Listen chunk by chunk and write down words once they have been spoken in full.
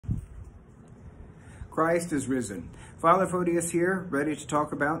Christ is risen. Father Photius here, ready to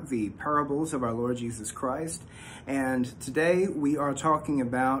talk about the parables of our Lord Jesus Christ. And today we are talking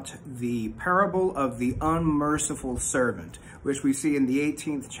about the parable of the unmerciful servant, which we see in the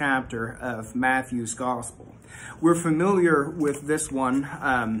 18th chapter of Matthew's Gospel. We're familiar with this one.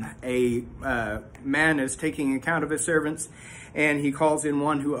 A man is taking account of his servants, and he calls in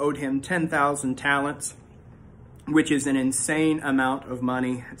one who owed him 10,000 talents, which is an insane amount of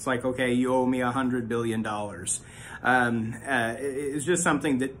money. It's like, okay, you owe me $100 billion. It's just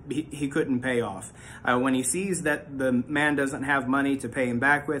something that he couldn't pay off. When he sees that the man doesn't have money to pay him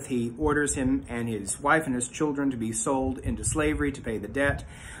back with, he orders him and his wife and his children to be sold into slavery to pay the debt.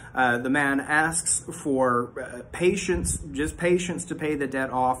 The man asks for patience, just patience to pay the debt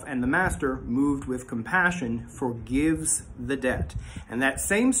off, and the master, moved with compassion, forgives the debt. And that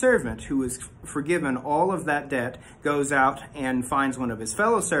same servant who is forgiven all of that debt goes out and finds one of his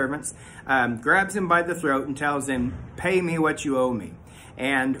fellow servants, grabs him by the throat and tells him, "Pay me what you owe me."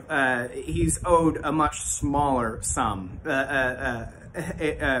 And he's owed a much smaller sum,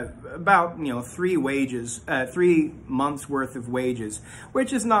 about 3 months worth of wages,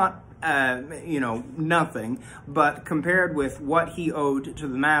 which is not nothing, but compared with what he owed to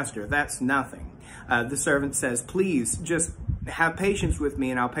the master, that's nothing. The servant says, "Please just have patience with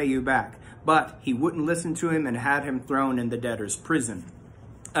me and I'll pay you back." But he wouldn't listen to him and had him thrown in the debtor's prison.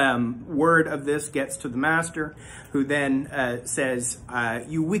 Word of this gets to the master, who then says,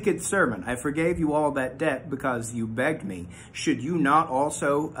 "You wicked servant, I forgave you all that debt because you begged me. Should you not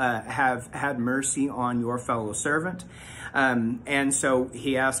also have had mercy on your fellow servant?" And so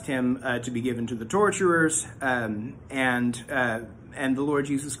he asked him to be given to the torturers, and the Lord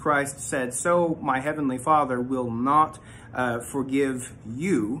Jesus Christ said, "So my heavenly Father will not forgive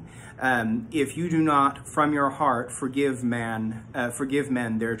you if you do not from your heart forgive men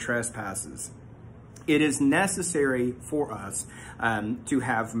their trespasses." It is necessary for us to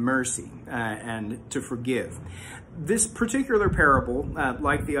have mercy and to forgive. This particular parable,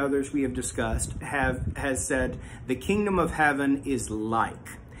 like the others we have discussed, has said the kingdom of heaven is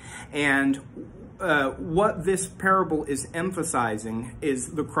like. And what this parable is emphasizing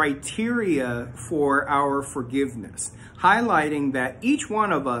is the criteria for our forgiveness, highlighting that each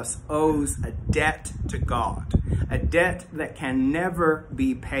one of us owes a debt to God, a debt that can never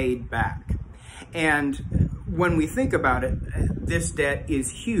be paid back. And when we think about it, this debt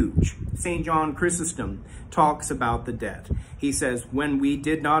is huge. St. John Chrysostom talks about the debt. He says, "When we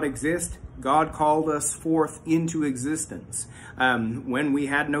did not exist, God called us forth into existence. When we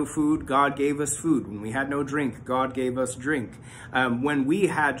had no food, God gave us food. When we had no drink, God gave us drink. When we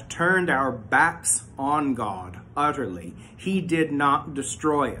had turned our backs on God utterly, he did not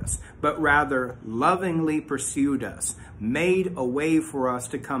destroy us, but rather lovingly pursued us, made a way for us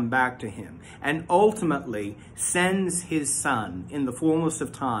to come back to him, and ultimately sends his Son in the fullness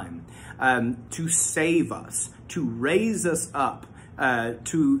of time to save us, to raise us up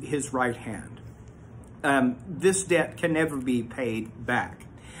to his right hand." This debt can never be paid back.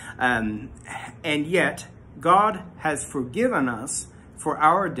 And yet, God has forgiven us for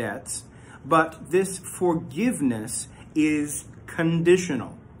our debts, but this forgiveness is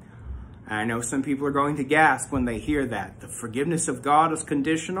conditional. I know some people are going to gasp when they hear that. The forgiveness of God is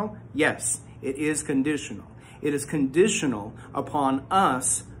conditional? Yes, it is conditional. It is conditional upon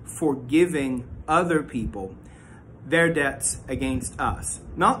us forgiving other people their debts against us.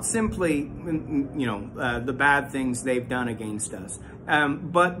 Not simply, the bad things they've done against us,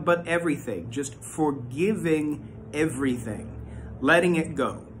 but everything. Just forgiving everything, letting it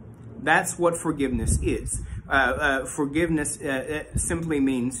go. That's what forgiveness is. Forgiveness simply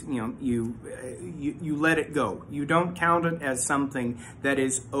means, you let it go. You don't count it as something that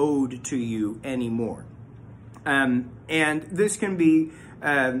is owed to you anymore. And this can be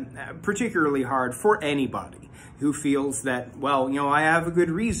particularly hard for anybody who feels that, well, I have a good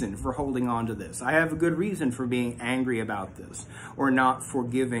reason for holding on to this. I have a good reason for being angry about this or not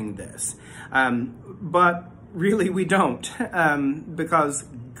forgiving this. But really we don't, because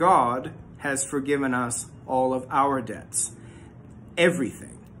God has forgiven us all of our debts.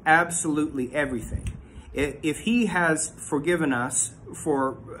 Everything, absolutely everything. If he has forgiven us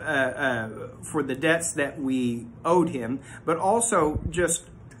for the debts that we owed him, but also just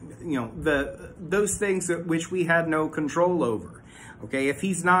those things which we had no control over. Okay, if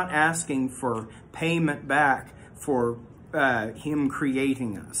he's not asking for payment back for him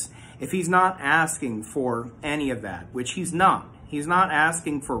creating us, if he's not asking for any of that, which he's not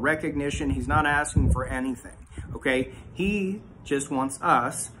asking for recognition, he's not asking for anything. Okay, he just wants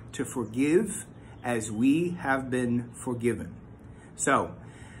us to forgive as we have been forgiven. So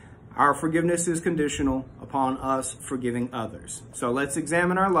Our forgiveness is conditional upon us forgiving others. So let's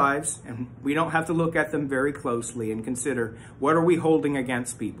examine our lives, and we don't have to look at them very closely, and consider, what are we holding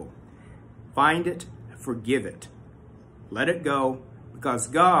against people? Find it, forgive it. Let it go, because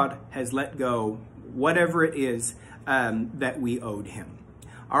God has let go whatever it is that we owed him.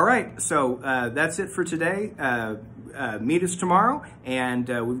 All right, so that's it for today. Meet us tomorrow, and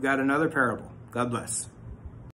we've got another parable. God bless.